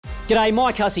G'day,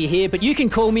 Mike Hussey here, but you can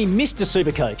call me Mr.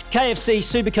 Supercoach. KFC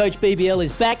Supercoach BBL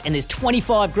is back and there's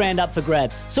 25 grand up for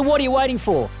grabs. So what are you waiting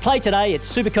for? Play today at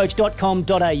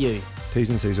supercoach.com.au. T's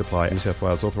and C's apply. New South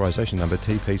Wales authorisation number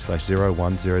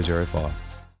TP/01005.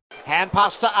 Hand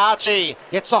pass to Archie.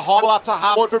 It's a hole up to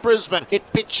Harwood for Brisbane.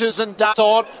 It pitches and ducks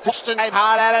on. Foster came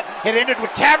hard at it. It ended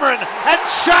with Cameron and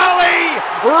Charlie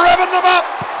revving them up.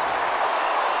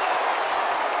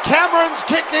 Cameron's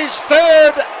kicked his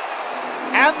third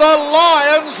and the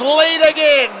Lions lead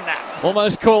again.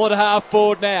 Almost call it half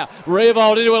forward now.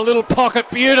 Riewoldt into a little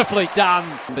pocket, beautifully done.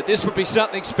 But this would be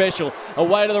something special.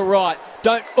 Away to the right.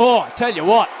 I tell you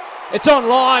what, it's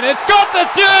online. It's got the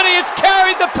journey. It's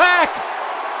carried the pack.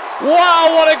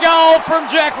 Wow, what a goal from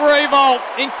Jack Riewoldt.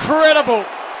 Incredible.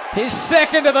 His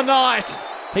second of the night.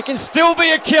 He can still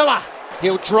be a killer.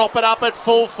 He'll drop it up at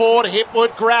full forward.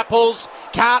 Hipwood grapples.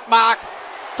 Can't mark.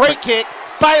 Free kick.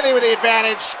 Bailey with the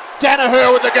advantage.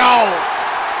 Danaher with the goal.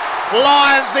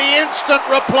 Lions the instant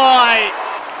reply.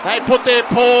 They put their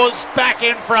paws back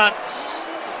in front.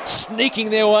 Sneaking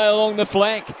their way along the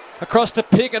flank. Across to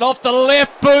Pickett. Off the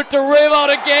left boot to Riewoldt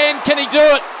again. Can he do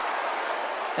it?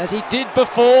 As he did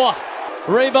before.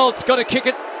 Riewoldt's got to kick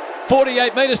it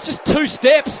 48 metres, just 2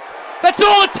 steps. That's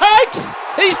all it takes.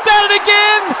 He's done it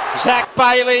again. Zach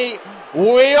Bailey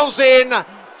wheels in,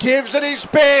 gives it his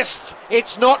best.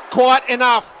 It's not quite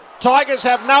enough. Tigers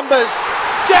have numbers.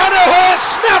 Danaher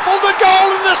snaffled the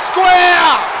goal in the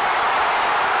square.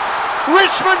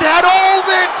 Richmond had all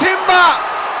their timber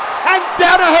and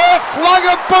Danaher flung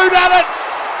a boot at it.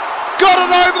 Got it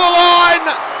over the line.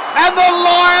 And the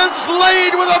Lions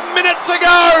lead with a minute to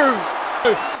go.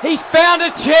 He's found a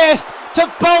chest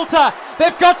to Bolter.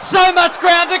 They've got so much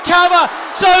ground to cover,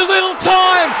 so little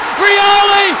time.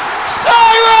 Rioli,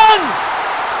 siren!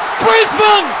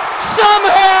 Brisbane,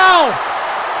 somehow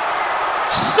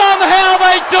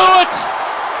they do it.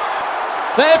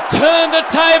 They've turned the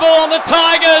table on the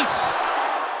Tigers.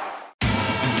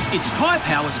 It's Tyre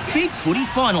Power's Big Footy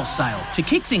Final Sale. To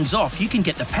kick things off, you can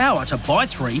get the power to buy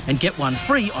 3 and get 1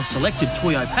 free on selected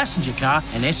Toyo passenger car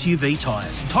and SUV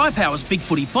tyres. Tyre Power's Big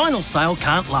Footy Final Sale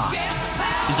can't last.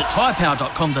 Visit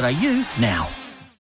tyrepower.com.au now.